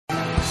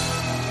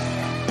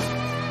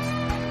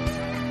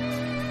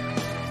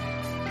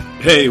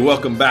Hey,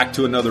 welcome back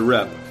to another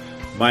rep.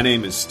 My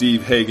name is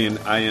Steve Hagan.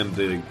 I am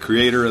the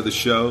creator of the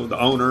show, the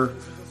owner,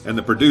 and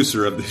the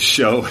producer of this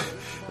show.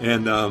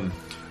 And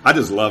I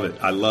just love it.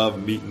 I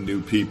love meeting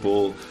new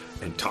people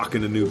and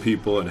talking to new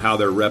people and how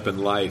they're repping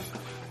life.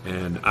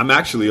 And I'm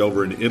actually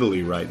over in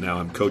Italy right now.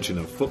 I'm coaching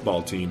a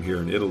football team here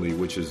in Italy,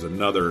 which is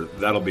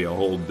that'll be a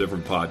whole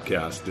different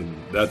podcast. And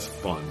that's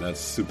fun. That's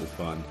super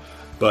fun.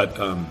 But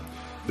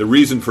the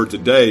reason for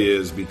today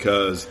is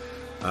because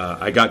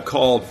I got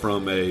called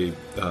from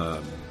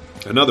another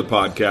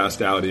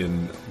podcast out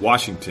in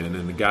Washington,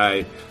 and the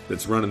guy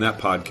that's running that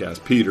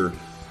podcast, Peter,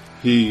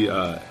 he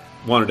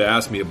wanted to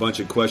ask me a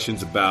bunch of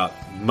questions about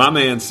my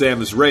man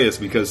Sammis Reyes,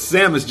 because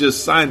Sam has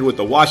just signed with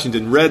the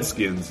Washington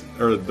Redskins,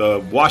 or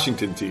the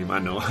Washington team. I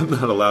know I'm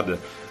not allowed to,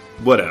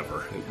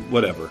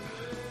 whatever.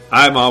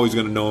 I'm always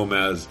going to know him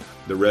as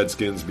the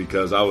Redskins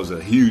because I was a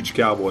huge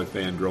Cowboy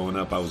fan growing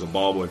up. I was a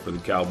ball boy for the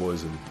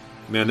Cowboys, and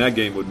man, that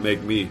game would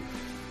make me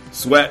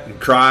sweat and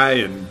cry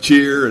and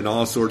cheer and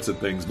all sorts of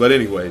things. But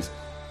anyways,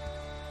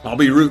 I'll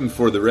be rooting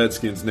for the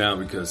Redskins now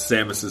because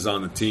Sammis is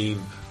on the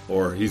team,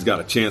 or he's got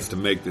a chance to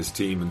make this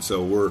team. And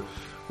so we're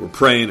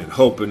praying and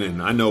hoping,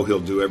 and I know he'll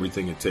do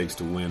everything it takes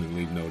to win and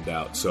leave no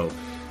doubt. So,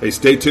 hey,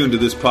 stay tuned to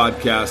this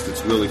podcast.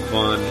 It's really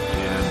fun,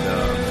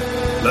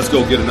 and let's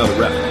go get another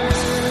rep.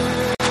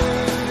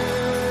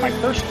 My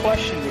first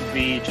question would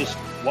be just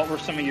what were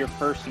some of your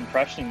first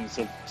impressions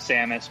of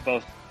Sammis,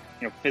 both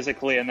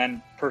physically and then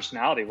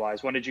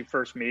personality-wise? When did you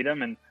first meet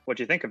him, and what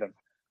did you think of him?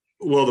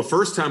 Well, the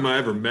first time I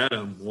ever met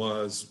him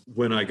was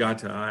when I got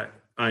to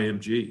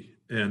IMG,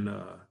 and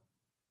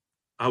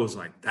I was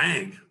like,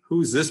 dang,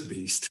 who's this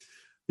beast?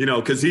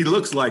 Because he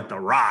looks like The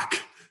Rock.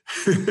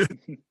 He's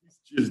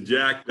just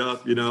jacked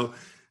up,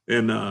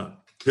 and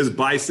his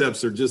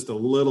biceps are just a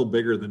little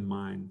bigger than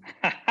mine.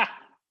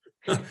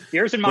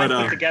 Yours and mine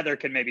put together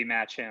can maybe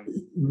match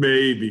him.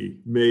 Maybe.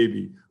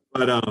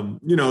 But,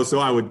 so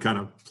I would kind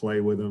of play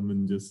with him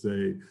and just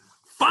say,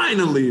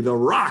 finally, The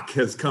Rock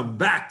has come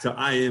back to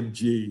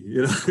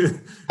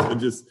IMG, and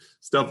just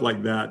stuff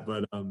like that.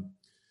 But,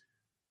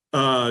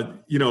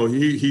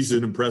 he's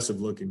an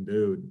impressive looking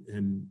dude.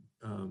 And,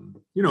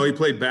 he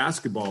played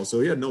basketball,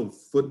 so he had no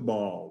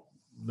football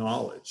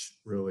knowledge,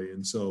 really.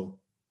 And so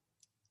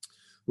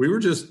we were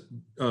just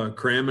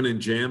cramming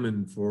and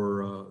jamming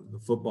for the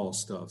football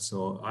stuff.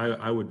 So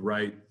I would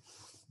write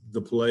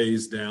the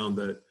plays down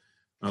that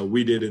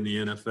we did in the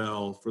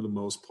NFL for the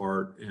most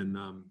part, and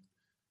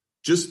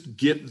just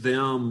get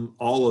them,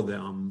 all of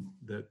them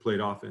that played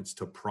offense,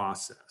 to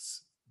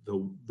process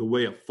the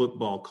way a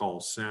football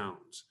call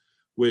sounds,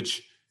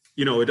 which,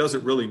 it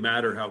doesn't really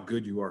matter how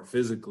good you are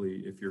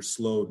physically if you're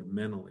slowed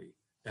mentally.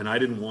 And I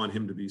didn't want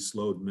him to be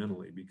slowed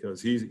mentally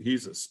because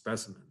he's a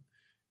specimen.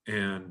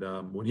 And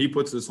when he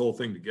puts this whole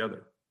thing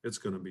together, it's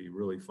going to be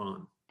really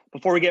fun.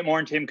 Before we get more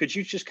into him, could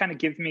you just kind of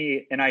give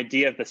me an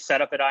idea of the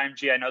setup at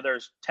IMG? I know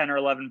there's 10 or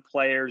 11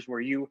 players.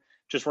 Were you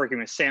just working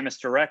with Sammis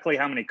directly?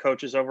 How many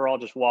coaches overall?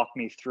 Just walk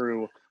me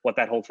through what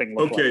that whole thing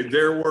looked like. Okay,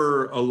 there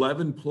were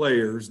 11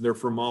 players. They're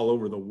from all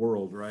over the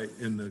world, right?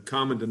 And the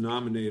common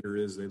denominator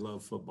is they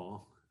love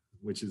football,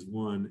 which is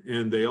one.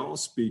 And they all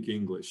speak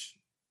English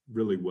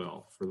really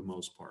well for the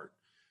most part.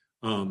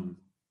 And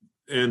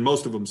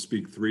most of them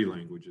speak 3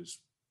 languages.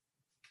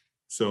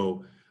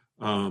 So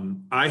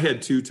I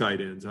had 2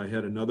 tight ends. I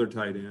had another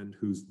tight end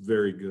who's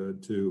very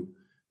good too.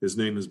 His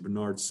name is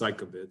Bernard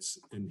Psychovitz,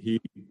 and he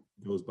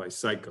goes by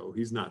Psycho.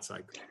 He's not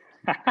Psycho.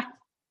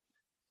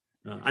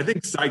 I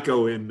think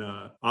Psycho in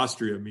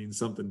Austria means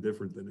something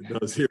different than it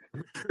does here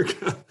in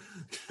America.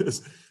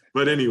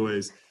 But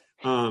anyways,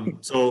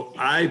 so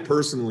I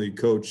personally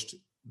coached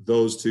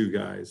those 2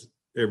 guys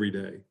every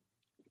day.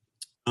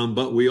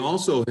 But we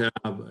also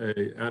have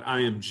at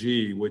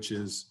IMG, which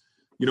is,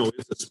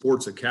 it's a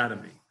sports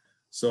academy.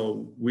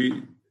 So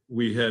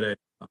we had a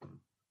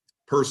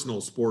personal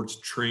sports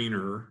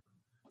trainer,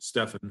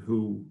 Stefan,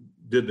 who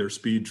did their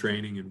speed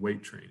training and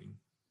weight training.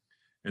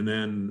 And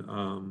then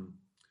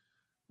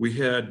we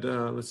had,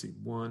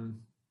 1,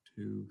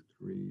 2,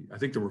 3. I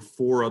think there were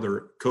 4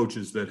 other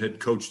coaches that had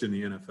coached in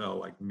the NFL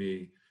like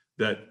me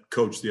that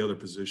coached the other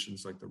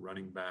positions like the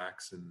running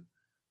backs and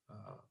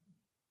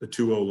the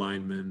 2 O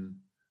linemen.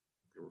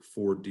 There were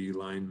 4 D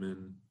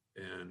linemen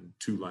and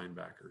 2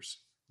 linebackers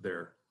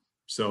there.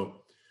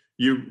 So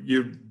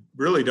you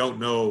really don't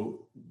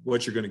know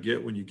what you're going to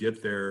get when you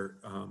get there.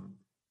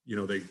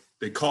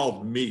 They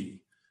called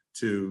me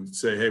to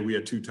say, hey, we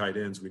had 2 tight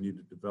ends. We need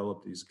to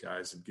develop these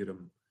guys and get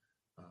them,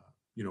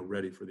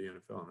 ready for the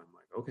NFL. And I'm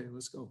like, okay,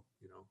 let's go.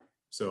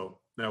 So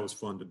that was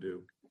fun to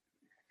do.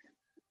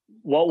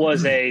 What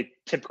was a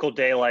typical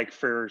day like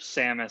for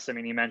Sammis? I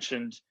mean, you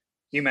mentioned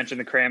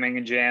the cramming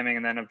and jamming,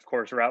 and then of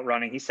course route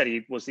running. He said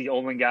he was the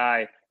only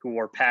guy who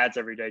wore pads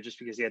every day just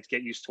because he had to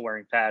get used to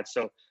wearing pads.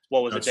 So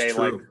what was a day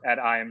like at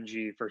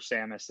IMG for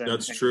Sammis?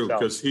 That's true,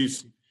 because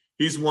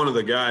he's one of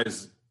the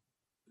guys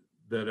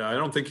that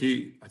I think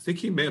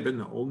he may have been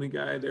the only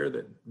guy there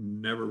that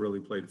never really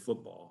played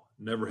football,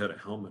 never had a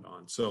helmet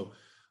on. So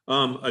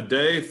A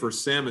day for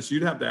Samus,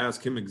 you'd have to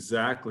ask him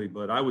exactly,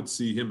 but I would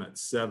see him at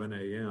 7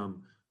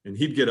 a.m. and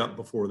he'd get up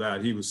before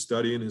that. He was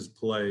studying his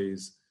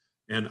plays,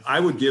 and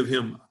I would give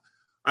him,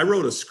 I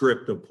wrote a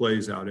script of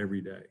plays out every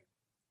day.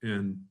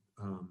 And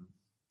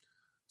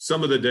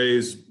some of the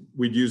days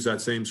we'd use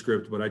that same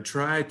script, but I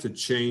tried to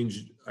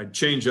change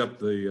up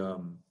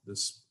the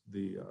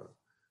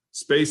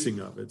spacing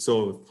of it.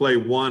 So if play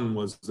 1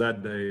 was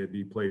that day, it'd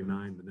be play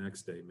 9 the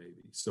next day, maybe.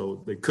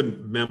 So they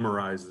couldn't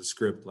memorize the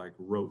script like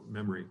rote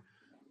memory.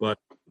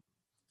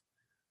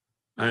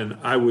 And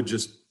I would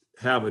just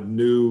have a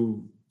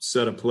new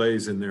set of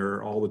plays in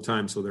there all the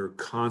time. So they're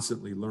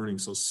constantly learning.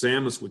 So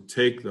Samus would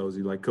take those.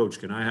 He'd like, Coach,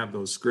 can I have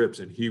those scripts?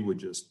 And he would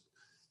just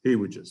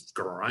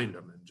grind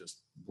them and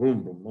just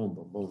boom, boom, boom,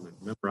 boom, boom,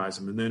 and memorize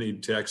them. And then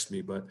he'd text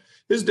me. But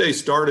his day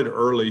started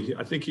early.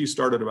 I think he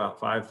started about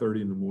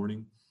 5:30 in the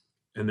morning.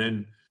 And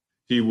then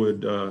he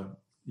would,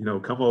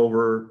 come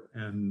over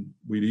and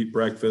we'd eat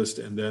breakfast.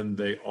 And then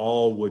they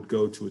all would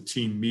go to a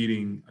team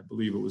meeting. I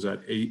believe it was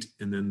at 8.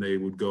 And then they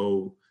would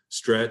go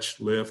stretch,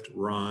 lift,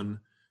 run.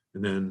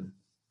 And then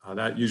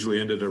that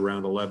usually ended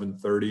around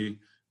 11:30.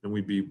 And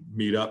we'd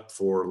meet up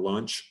for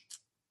lunch.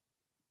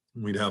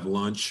 We'd have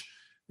lunch.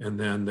 And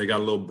then they got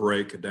a little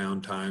break, a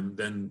downtime.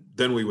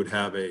 Then we would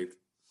have a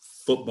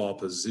football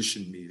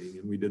position meeting.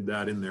 And we did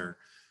that in their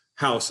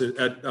house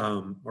at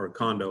or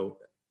condo.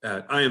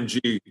 At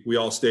IMG, we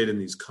all stayed in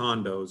these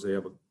condos.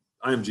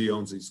 IMG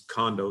owns these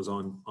condos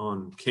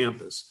on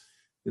campus.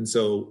 And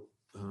so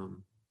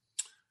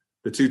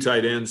the 2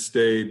 tight ends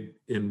stayed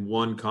in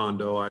one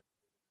condo, I had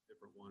a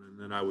different one, and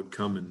then I would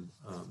come and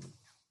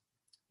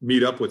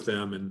meet up with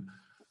them. And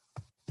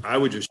I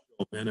would just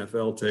show them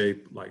NFL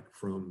tape, like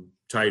from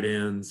tight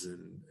ends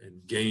and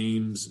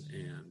games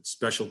and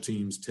special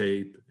teams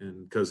tape.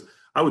 And because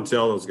I would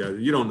tell those guys,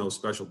 you don't know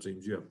special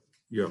teams, you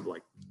have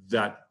like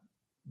that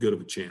good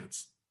of a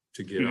chance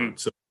to get on.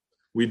 So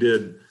we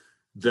did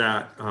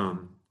that.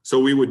 So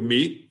we would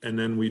meet and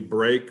then we'd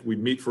break.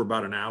 We'd meet for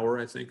about an hour,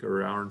 I think,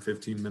 or an hour and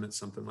 15 minutes,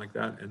 something like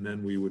that. And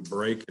then we would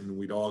break and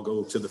we'd all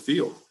go to the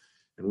field.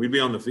 And we'd be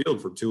on the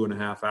field for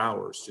 2.5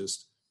 hours,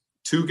 just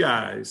 2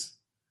 guys,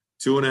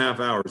 2.5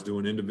 hours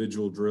doing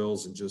individual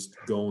drills and just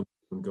going.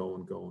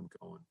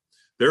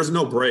 There's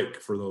no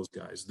break for those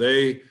guys.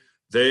 They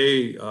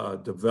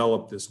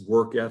develop this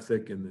work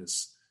ethic and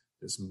this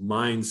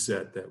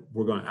mindset that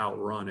we're going to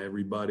outrun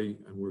everybody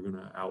and we're going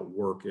to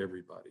outwork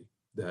everybody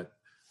that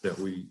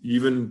we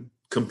even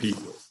compete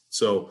with.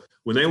 So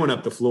when they went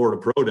up to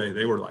Florida Pro Day,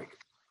 they were like,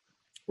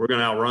 we're going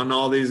to outrun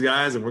all these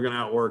guys and we're going to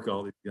outwork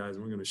all these guys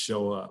and we're going to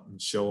show up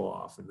and show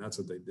off. And that's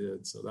what they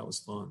did. So that was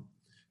fun.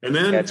 And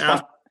then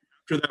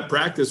after that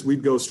practice,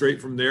 we'd go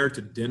straight from there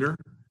to dinner.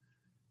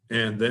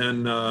 And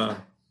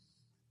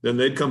then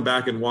they'd come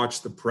back and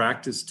watch the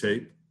practice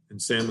tape. And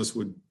Samus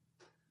would,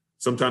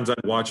 sometimes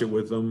I'd watch it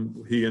with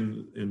them, he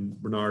and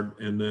Bernard.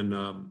 And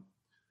then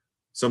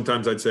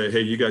sometimes I'd say,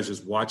 hey, you guys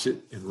just watch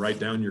it and write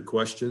down your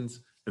questions.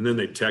 And then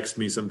they text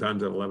me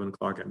sometimes at 11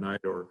 o'clock at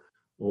night or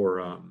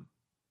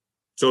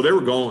so they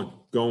were going.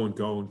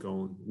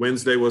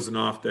 Wednesday was an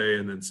off day.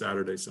 And then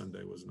Saturday,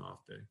 Sunday was an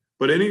off day.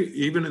 But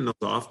even in those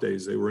off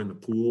days, they were in the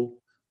pool,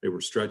 they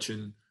were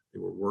stretching, they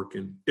were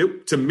working.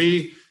 To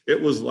me,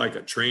 it was like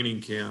a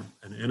training camp,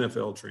 an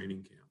NFL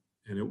training camp.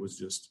 And it was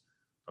just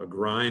a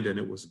grind and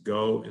it was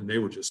go. And they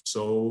were just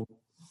so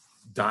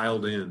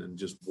dialed in and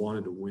just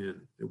wanted to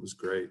win. It was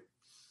great.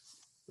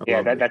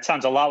 Yeah, that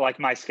sounds a lot like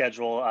my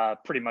schedule.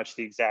 Pretty much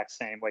the exact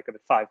same. Wake up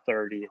at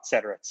 5:30, et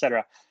cetera, et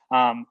cetera.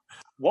 And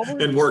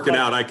working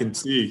out, I can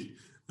see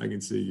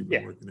you've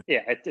been working out.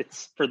 Yeah,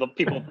 it's for the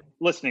people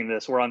listening to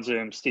this. We're on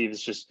Zoom. Steve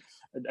is just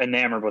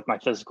enamored with my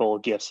physical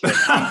gifts here.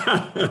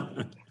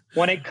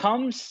 When it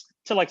comes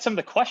to like some of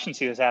the questions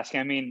he was asking,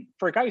 I mean,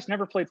 for a guy who's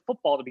never played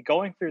football to be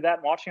going through that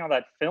and watching all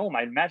that film,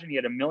 I imagine he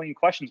had a million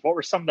questions. What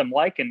were some of them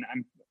like? And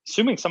I'm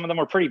assuming some of them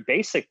were pretty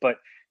basic, but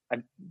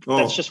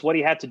that's just what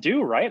he had to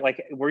do, right?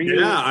 Like, were you?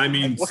 Yeah, I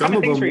mean, what some kind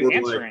of things them were you were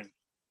answering? like,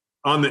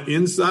 on the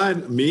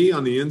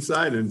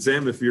inside, and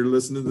Sam, if you're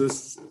listening to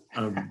this,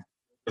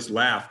 just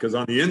laugh, because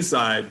on the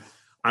inside,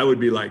 I would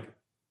be like,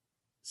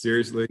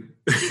 seriously?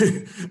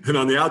 And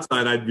on the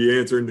outside, I'd be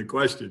answering the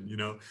question,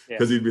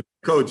 because he'd be like,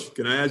 Coach,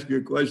 can I ask you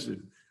a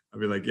question? I'd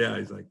be like, yeah.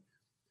 He's like,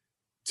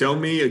 tell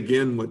me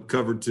again what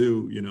cover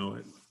 2,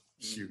 and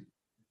shoot.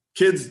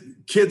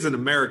 Kids in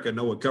America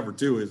know what cover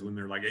 2 is when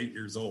they're like 8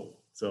 years old.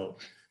 So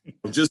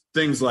just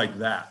things like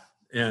that.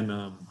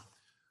 And,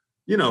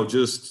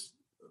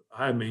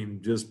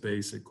 just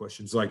basic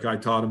questions. Like I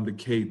taught him the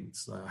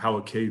cadence, how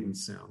a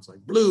cadence sounds, like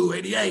blue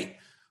 88.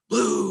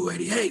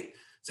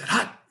 Is that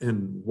hot?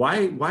 And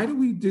why do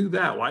we do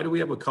that? Why do we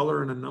have a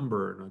color and a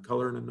number and a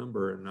color and a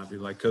number? And I'd be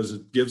like, because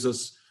it gives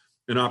us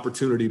an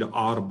opportunity to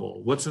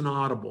audible. What's an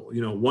audible?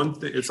 One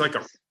thing, it's like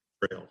a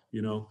trail,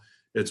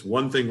 it's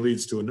one thing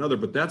leads to another,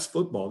 but that's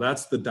football.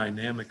 That's the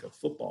dynamic of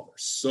football.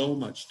 There's so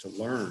much to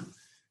learn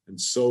and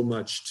so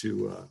much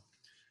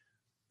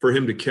for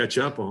him to catch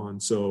up on.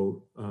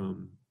 So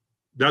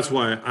that's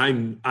why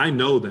I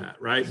know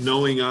that, right?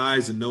 Knowing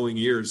eyes and knowing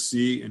ears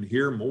see and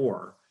hear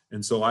more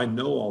And so I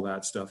know all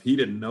that stuff. He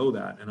didn't know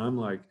that. And I'm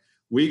like,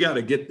 we got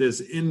to get this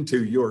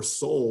into your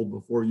soul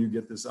before you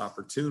get this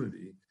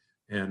opportunity.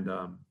 And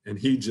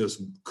he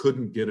just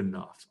couldn't get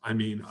enough. I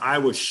mean, I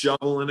was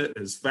shoveling it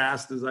as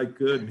fast as I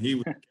could, and he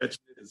was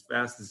catching it as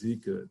fast as he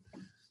could.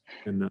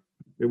 And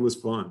it was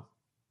fun,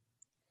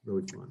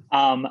 really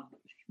fun.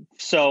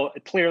 So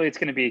clearly it's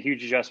going to be a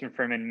huge adjustment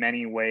for him in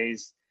many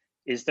ways.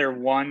 Is there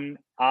one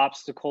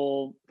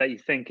obstacle that you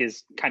think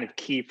is kind of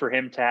key for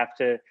him to have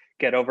to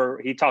get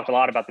over? He talked a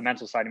lot about the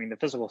mental side. I mean, the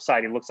physical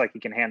side, he looks like he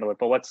can handle it.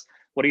 But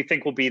what do you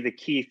think will be the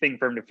key thing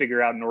for him to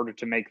figure out in order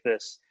to make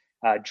this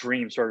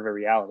dream sort of a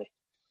reality?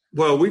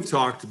 Well, we've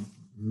talked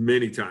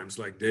many times,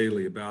 like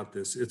daily, about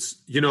this.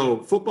 It's,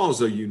 football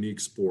is a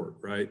unique sport,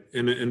 right?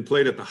 And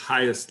played at the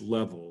highest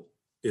level,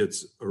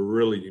 it's a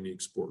really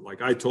unique sport.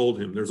 Like I told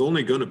him, there's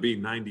only going to be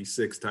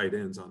 96 tight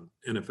ends on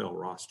NFL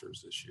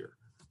rosters this year.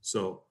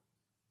 So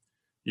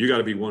you got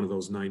to be one of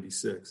those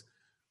 96.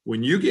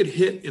 When you get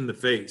hit in the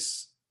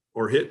face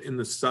or hit in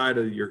the side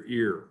of your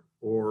ear,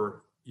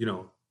 or,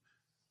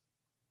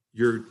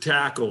 you're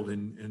tackled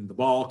and the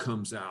ball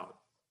comes out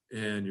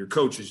and your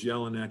coach is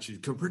yelling at you,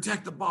 "Come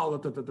protect the ball."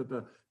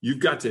 You've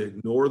got to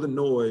ignore the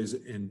noise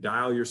and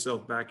dial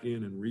yourself back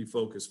in and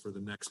refocus for the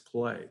next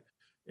play.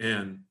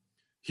 And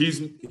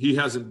he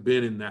hasn't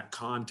been in that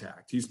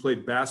contact. He's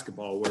played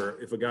basketball where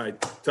if a guy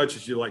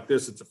touches you like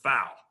this, it's a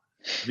foul.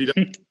 If he does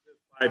it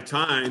 5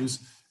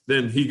 times,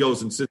 then he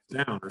goes and sits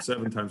down, or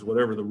 7 times,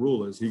 whatever the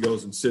rule is, he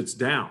goes and sits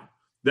down.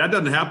 That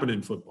doesn't happen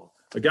in football.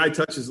 A guy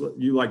touches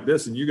you like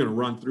this, and you're going to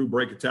run through,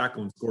 break a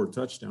tackle, and score a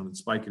touchdown and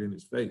spike it in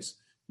his face,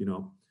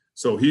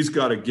 So he's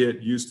got to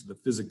get used to the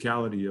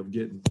physicality of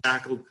getting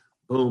tackled,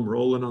 boom,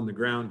 rolling on the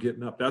ground,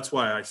 getting up. That's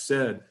why I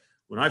said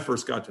when I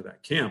first got to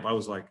that camp, I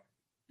was like,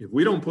 if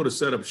we don't put a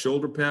set of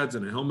shoulder pads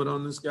and a helmet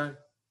on this guy,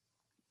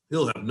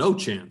 he'll have no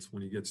chance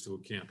when he gets to a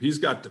camp. He's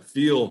got to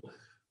feel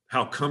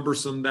how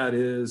cumbersome that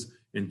is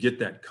and get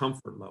that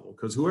comfort level,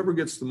 because whoever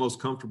gets the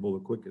most comfortable the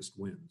quickest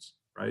wins,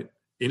 right?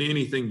 In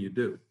anything you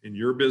do, in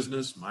your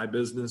business, my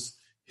business,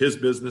 his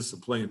business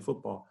of playing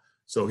football.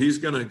 So he's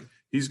got to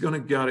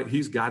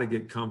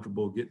get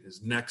comfortable, getting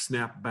his neck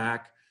snapped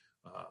back,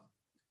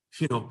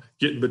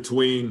 getting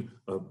between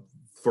a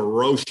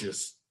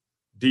ferocious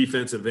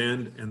defensive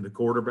end and the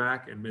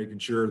quarterback and making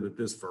sure that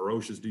this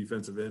ferocious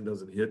defensive end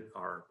doesn't hit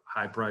our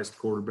high-priced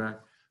quarterback.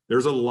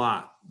 There's a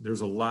lot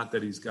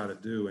that he's got to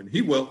do, and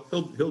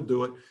he'll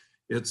do it.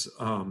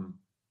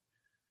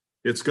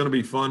 It's going to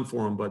be fun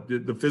for him, but the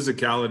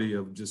physicality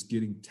of just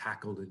getting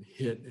tackled and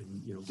hit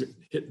and, getting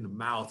hit in the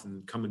mouth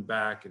and coming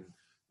back. And,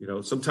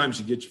 sometimes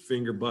you get your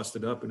finger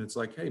busted up and it's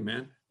like, hey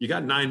man, you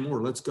got 9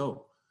 more, let's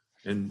go.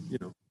 And,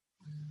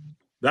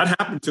 that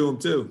happened to him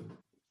too.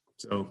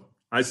 So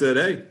I said,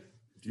 hey,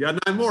 if you got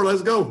 9 more,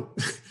 let's go.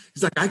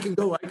 He's like, I can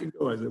go. I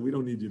said, we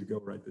don't need you to go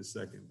right this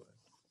second, but.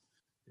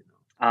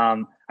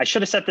 I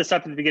should have set this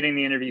up at the beginning of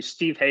the interview.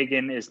 Steve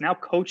Hagan is now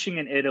coaching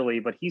in Italy,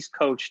 but he's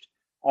coached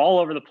all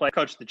over the place.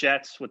 Coached the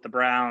Jets, with the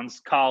Browns,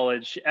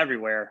 college,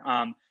 everywhere.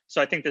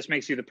 So I think this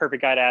makes you the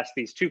perfect guy to ask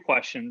these 2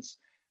 questions.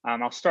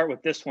 I'll start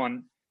with this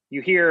one.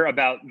 You hear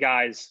about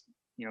guys,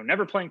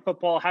 never playing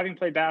football, having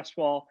played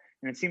basketball,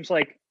 and it seems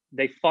like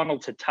they funnel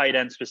to tight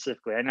end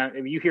specifically. I know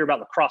you hear about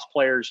lacrosse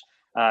players,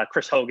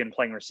 Chris Hogan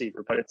playing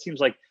receiver, but it seems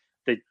like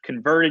the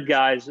converted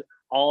guys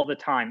all the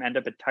time end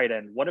up at tight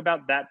end. What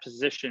about that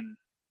position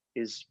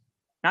is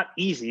not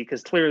easy,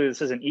 because clearly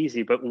this isn't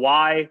easy, but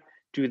why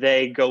do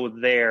they go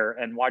there,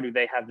 and why do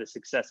they have the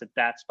success at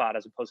that spot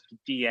as opposed to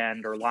D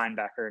end or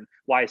linebacker? And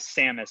why is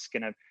Sammis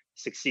going to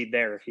succeed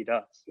there if he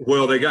does?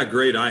 Well, they got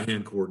great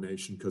eye-hand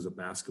coordination because of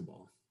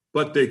basketball,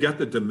 but they got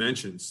the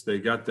dimensions. They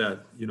got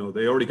that,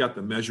 they already got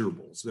the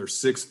measurables. They're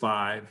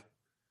 6'5",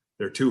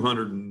 they're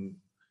 200 and,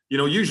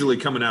 usually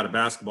coming out of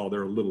basketball,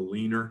 they're a little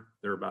leaner.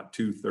 They're about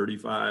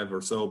 235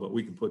 or so, but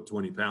we can put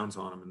 20 pounds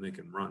on them and they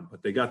can run.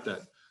 But they got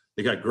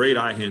great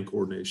eye-hand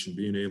coordination,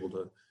 being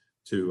able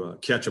to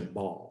catch a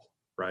ball,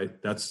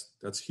 right? That's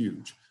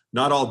huge.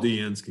 Not all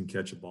DNs can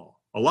catch a ball.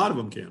 A lot of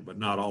them can, but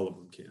not all of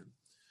them can.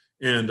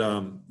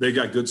 And they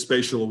got good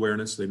spatial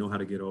awareness. They know how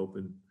to get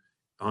open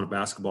on a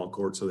basketball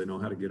court, so they know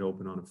how to get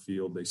open on a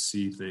field. They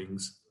see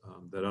things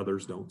that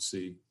others don't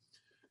see.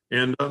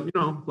 And,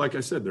 like I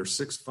said, they're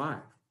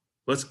 6'5".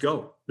 Let's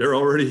go. They're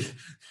already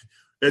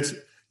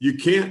 – you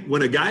can't –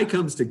 when a guy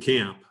comes to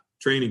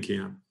training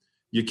camp,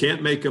 you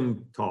can't make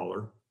them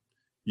taller.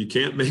 You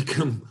can't make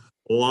them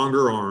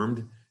longer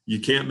armed. You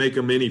can't make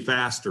them any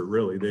faster,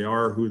 really. They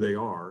are who they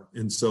are.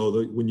 And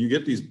so when you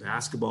get these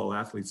basketball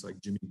athletes like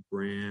Jimmy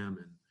Graham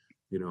and,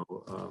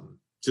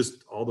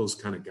 just all those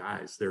kind of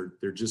guys,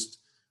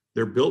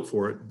 they're built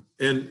for it.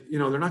 And,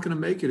 they're not going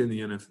to make it in the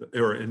NFL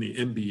or in the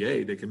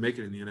NBA. They can make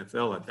it in the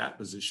NFL at that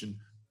position.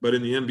 But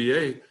in the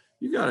NBA,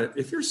 you got to,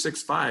 if you're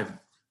 6'5",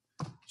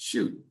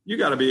 shoot, you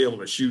got to be able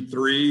to shoot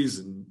threes.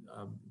 And,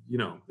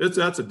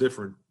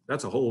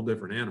 that's a whole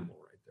different animal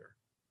right there.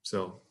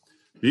 So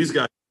these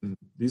guys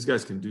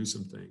can do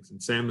some things. And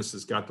Sammis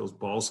has got those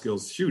ball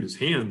skills. Shoot, his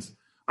hands.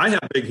 I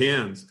have big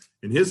hands,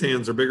 and his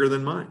hands are bigger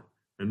than mine.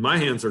 And my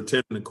hands are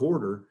 10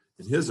 1/4,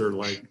 and his are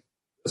like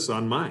this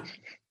on mine.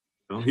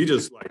 You know, he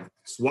just like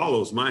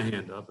swallows my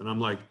hand up, and I'm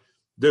like,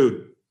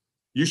 dude,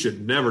 you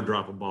should never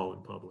drop a ball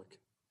in public.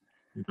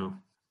 You know,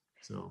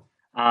 so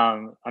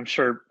I'm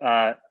sure.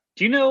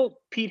 Do you know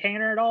Pete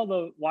Hainer at all,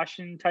 the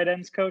Washington tight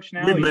ends coach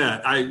now? We've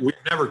met. We've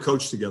never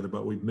coached together,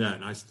 but we've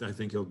met. And I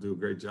think he'll do a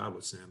great job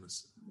with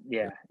Samus.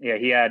 Yeah.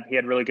 He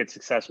had really good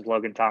success with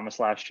Logan Thomas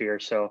last year,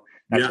 so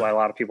that's why a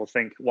lot of people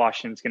think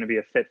Washington's going to be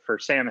a fit for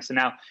Samus. And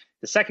now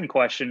the second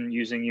question,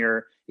 using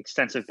your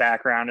extensive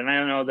background, and I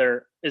don't know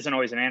there isn't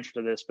always an answer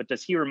to this, but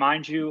does he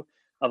remind you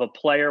of a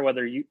player,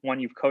 whether one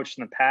you've coached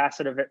in the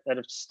past at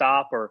a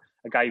stop, or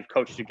a guy you've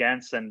coached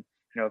against? And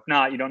if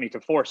not, you don't need to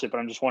force it, but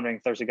I'm just wondering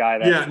if there's a guy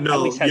that at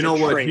least has a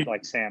trait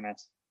like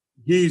Samus.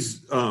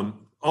 He's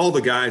all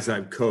the guys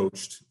I've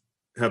coached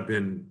have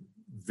been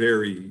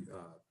very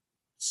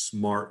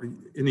smart.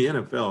 In the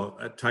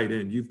NFL, at tight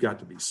end, you've got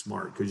to be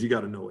smart because you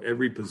got to know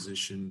every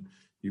position.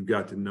 You've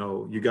got to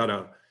know you got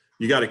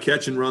to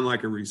catch and run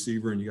like a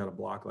receiver, and you got to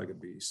block like a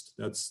beast.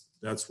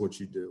 That's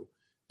what you do.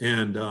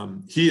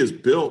 And he is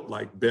built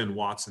like Ben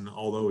Watson,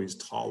 although he's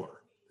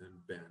taller than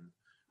Ben,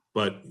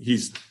 but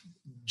he's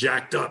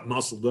jacked up,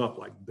 muscled up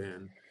like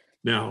Ben.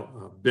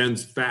 Now,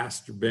 Ben's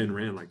faster. Ben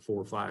ran like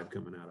 4.5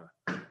 coming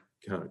out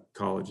of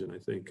college, and I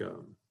think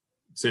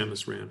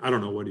Samus ran. I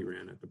don't know what he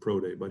ran at the pro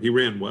day, but he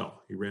ran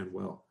well.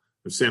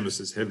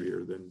 Samus is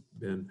heavier than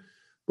Ben.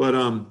 But,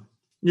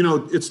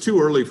 it's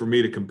too early for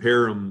me to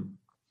compare him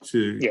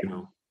to,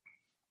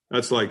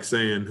 that's like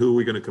saying, who are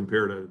we going to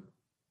compare to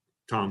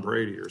Tom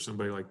Brady or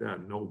somebody like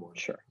that? Nobody.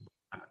 Sure.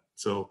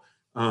 So,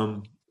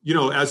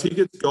 as he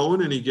gets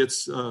going and he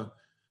gets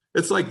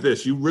it's like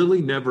this. You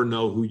really never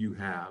know who you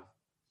have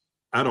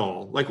at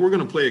all. Like, we're going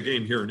to play a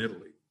game here in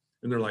Italy,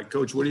 and they're like,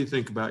 Coach, what do you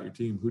think about your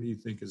team? Who do you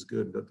think is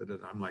good?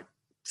 I'm like,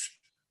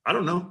 I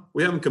don't know.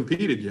 We haven't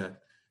competed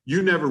yet.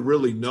 You never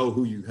really know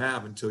who you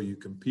have until you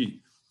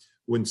compete.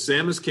 When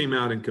Samus came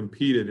out and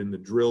competed in the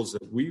drills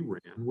that we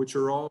ran, which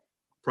are all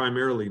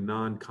primarily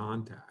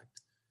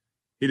non-contact,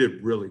 he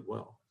did really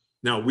well.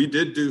 Now, we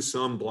did do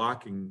some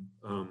blocking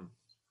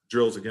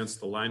drills against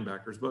the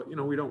linebackers, but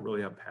we don't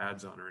really have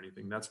pads on or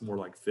anything. That's more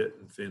like fit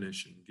and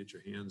finish and get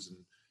your hands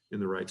in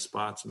the right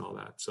spots and all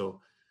that.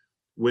 So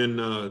when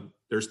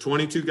there's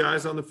 22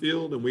 guys on the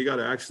field and we got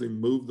to actually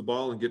move the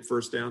ball and get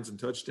first downs and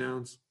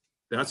touchdowns,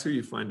 that's who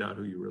you find out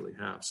who you really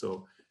have.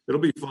 So it'll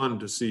be fun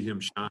to see him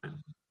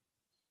shine.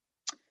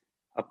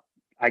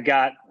 I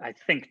got, I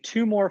think,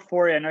 2 more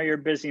for you. I know you're a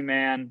busy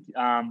man.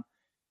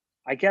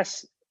 I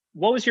guess,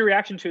 what was your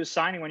reaction to his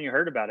signing when you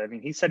heard about it? I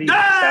mean, he said he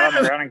sat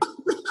on the ground and...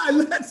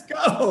 Let's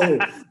go.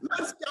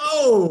 Let's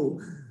go.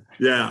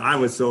 Yeah, I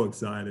was so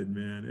excited,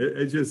 man.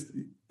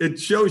 It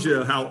shows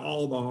you how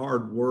all the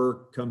hard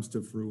work comes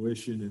to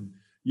fruition. And,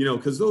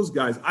 because those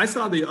guys, I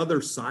saw the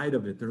other side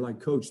of it. They're like,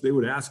 Coach, they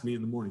would ask me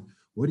in the morning,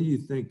 what do you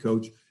think,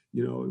 Coach?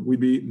 We'd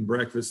be eating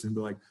breakfast and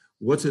be like,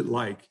 what's it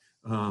like?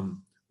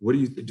 What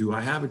do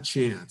I have a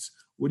chance?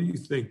 What do you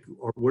think?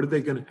 Or what are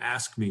they going to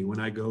ask me when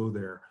I go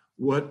there?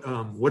 What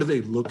are they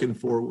looking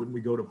for when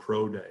we go to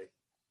pro day?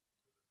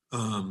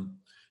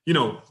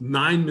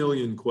 9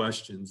 million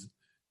questions,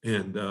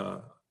 and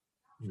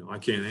I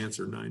can't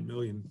answer 9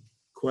 million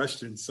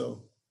questions.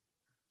 So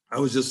I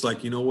was just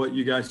like, you know what,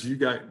 you guys, you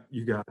got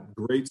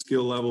great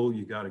skill level,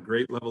 you got a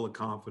great level of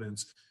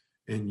confidence,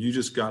 and you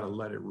just got to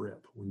let it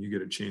rip. When you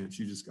get a chance,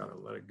 you just got to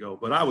let it go.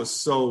 But I was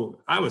so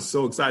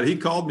excited. He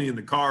called me in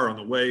the car on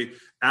the way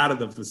out of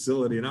the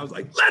facility, and I was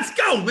like, let's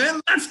go,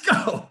 man, let's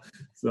go.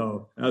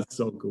 So that's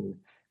so cool.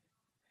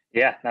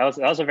 Yeah, that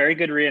was a very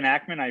good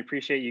reenactment. I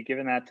appreciate you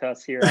giving that to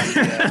us here on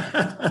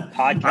the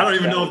podcast. I don't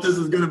even know if this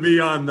is going to be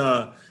on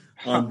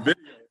video,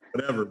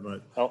 whatever,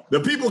 but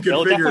the people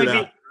can figure it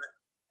out.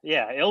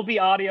 Yeah, it'll be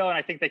audio, and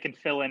I think they can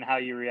fill in how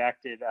you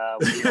reacted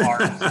with your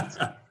arms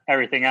and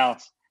everything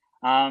else.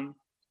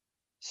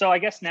 So I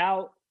guess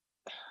now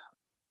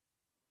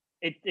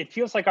it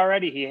feels like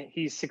already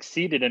he's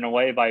succeeded in a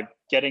way by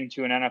getting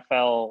to an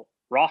NFL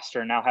roster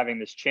and now having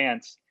this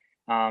chance.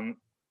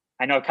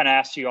 I know I kind of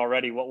asked you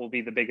already what will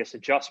be the biggest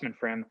adjustment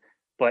for him,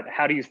 but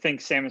how do you think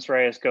Sammis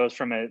Reyes goes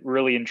from a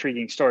really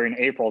intriguing story in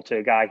April to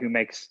a guy who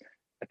makes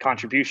a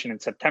contribution in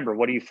September?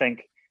 What do you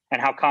think,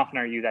 and how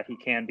confident are you that he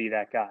can be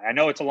that guy? I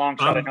know it's a long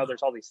shot. I know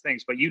there's all these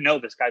things, but you know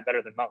this guy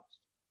better than most.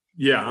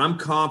 Yeah, I'm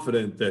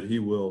confident that he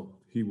will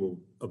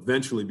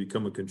eventually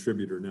become a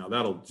contributor. Now,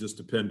 that'll just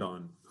depend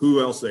on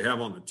who else they have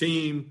on the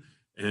team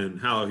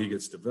and how he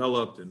gets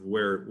developed and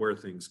where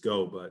things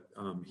go. But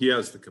he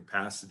has the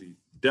capacity,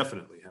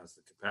 definitely has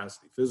the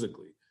capacity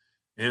physically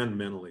and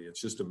mentally.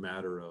 It's just a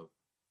matter of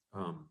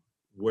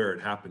where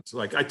it happens.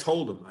 Like I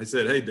told him, I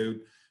said, hey,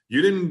 dude,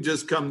 you didn't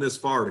just come this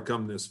far to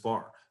come this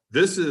far.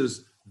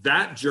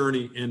 That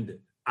journey ended.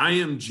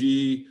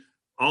 IMG,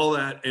 all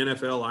that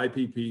NFL,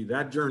 IPP,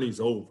 that journey's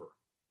over.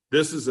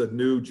 This is a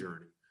new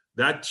journey.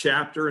 That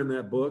chapter in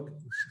that book,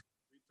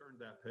 we turned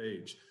that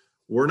page.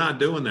 We're not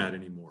doing that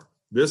anymore.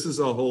 This is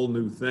a whole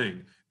new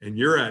thing, and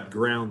you're at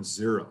ground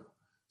zero.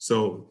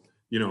 So,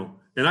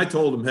 and I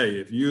told him, hey,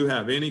 if you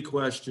have any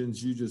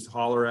questions, you just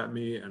holler at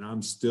me, and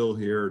I'm still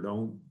here.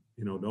 Don't,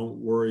 Don't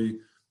worry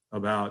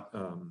about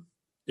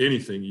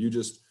anything. You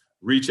just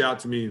reach out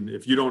to me. And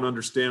if you don't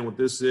understand what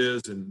this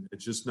is and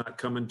it's just not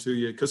coming to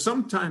you, because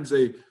sometimes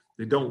they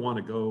don't want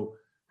to go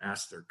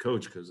ask their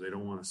coach because they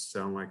don't want to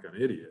sound like an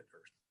idiot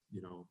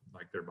or,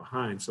 like they're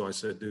behind. So I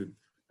said, dude,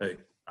 hey,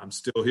 I'm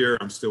still here.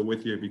 I'm still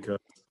with you because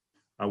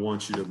I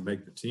want you to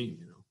make the team,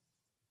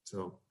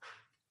 So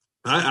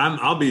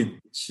I'll be,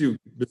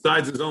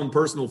 besides his own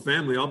personal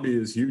family, I'll be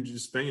his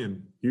hugest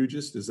fan.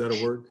 Hugest, is that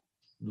a word?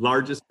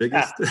 Largest,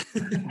 biggest,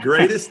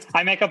 greatest?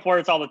 I make up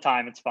words all the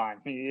time. It's fine.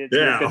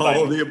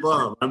 All of the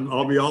above.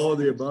 I'll be all of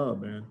the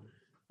above, man.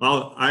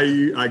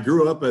 I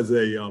grew up as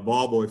a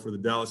ball boy for the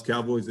Dallas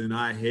Cowboys, and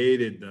I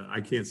hated,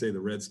 I can't say the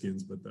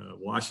Redskins, but the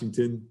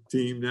Washington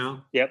team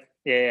now. Yep.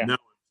 Yeah.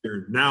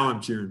 Now I'm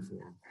cheering for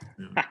him.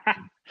 Yeah.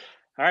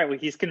 All right. Well,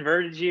 he's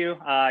converted you.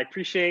 I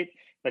appreciate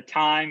the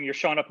time. You're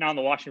showing up now on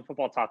the Washington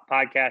Football Talk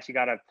podcast. You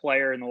got a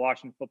player in the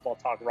Washington Football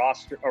Talk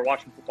roster or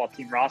Washington Football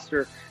Team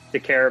roster to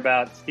care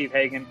about. Steve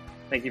Hagan,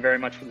 thank you very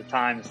much for the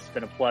time. It's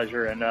been a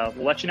pleasure. And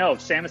we'll let you know if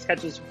Sammis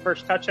catches his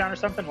first touchdown or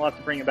something, we'll have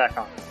to bring him back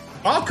on.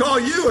 I'll call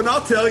you and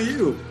I'll tell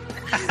you.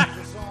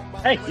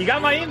 Hey, you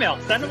got my email.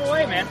 Send them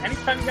away, man.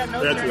 Anytime you got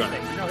notes or anything,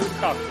 right. You know who to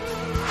talk to.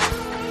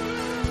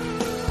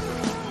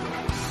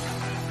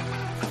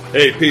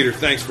 Hey, Peter,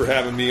 thanks for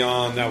having me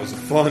on. That was a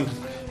fun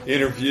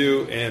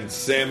interview. And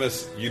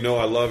Sammis,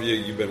 I love you.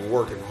 You've been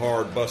working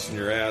hard, busting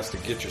your ass to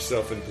get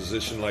yourself in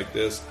position like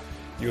this.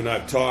 You and I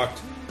have talked.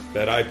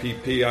 That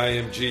IPP,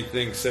 IMG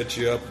thing set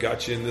you up,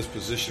 got you in this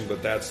position,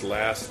 but that's the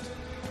last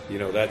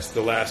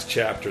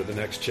chapter. The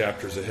next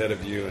chapter's ahead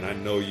of you, and I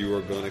know you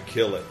are going to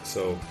kill it.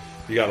 So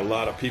you got a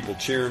lot of people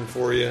cheering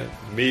for you,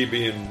 me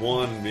being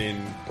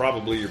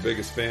probably your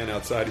biggest fan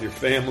outside of your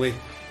family.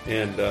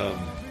 And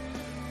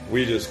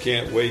we just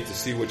can't wait to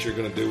see what you're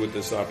going to do with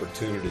this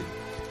opportunity.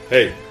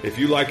 Hey, if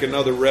you like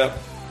Another Rep,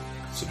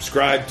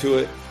 subscribe to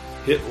it,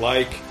 hit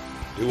like,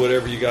 do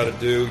whatever you got to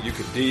do. You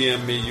can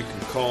DM me, you can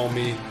call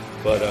me,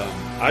 but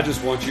I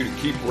just want you to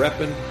keep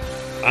repping.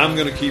 I'm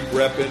going to keep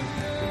repping.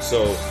 And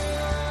so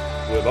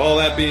with all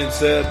that being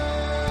said,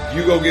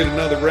 you go get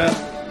another rep,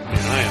 and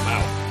I am out.